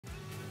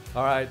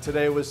All right,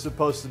 today was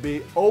supposed to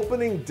be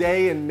opening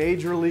day in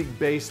Major League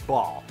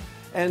Baseball.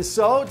 And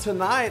so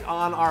tonight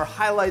on our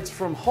Highlights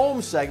from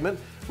Home segment,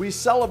 we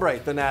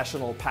celebrate the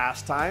national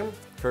pastime,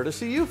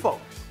 courtesy you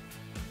folks.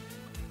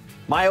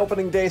 My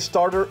opening day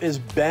starter is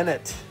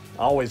Bennett.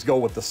 Always go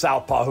with the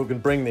southpaw who can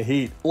bring the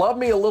heat. Love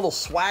me a little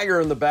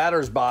swagger in the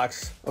batter's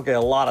box. Okay, a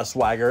lot of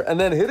swagger. And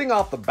then hitting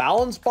off the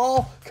balance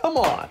ball? Come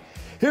on.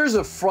 Here's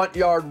a front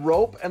yard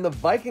rope, and the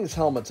Vikings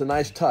helmet's a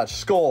nice touch.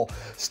 Skull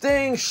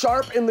staying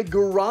sharp in the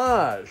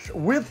garage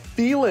with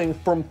feeling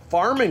from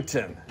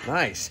Farmington.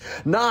 Nice.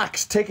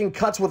 Knox taking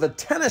cuts with a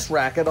tennis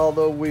racket,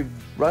 although we've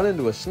run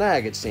into a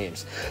snag, it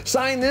seems.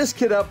 Sign this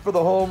kid up for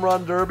the home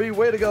run derby.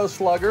 Way to go,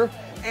 Slugger.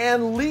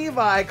 And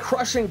Levi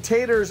crushing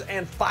taters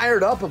and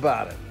fired up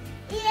about it.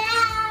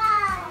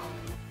 Yeah!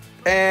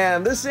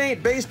 And this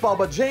ain't baseball,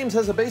 but James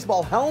has a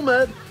baseball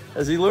helmet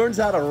as he learns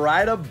how to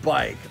ride a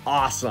bike.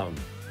 Awesome.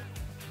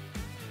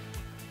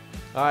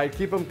 All right,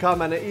 keep them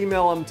coming.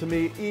 Email them to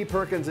me,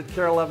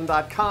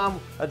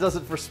 eperkins@kare11.com. That does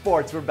it for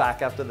sports. We're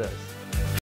back after this.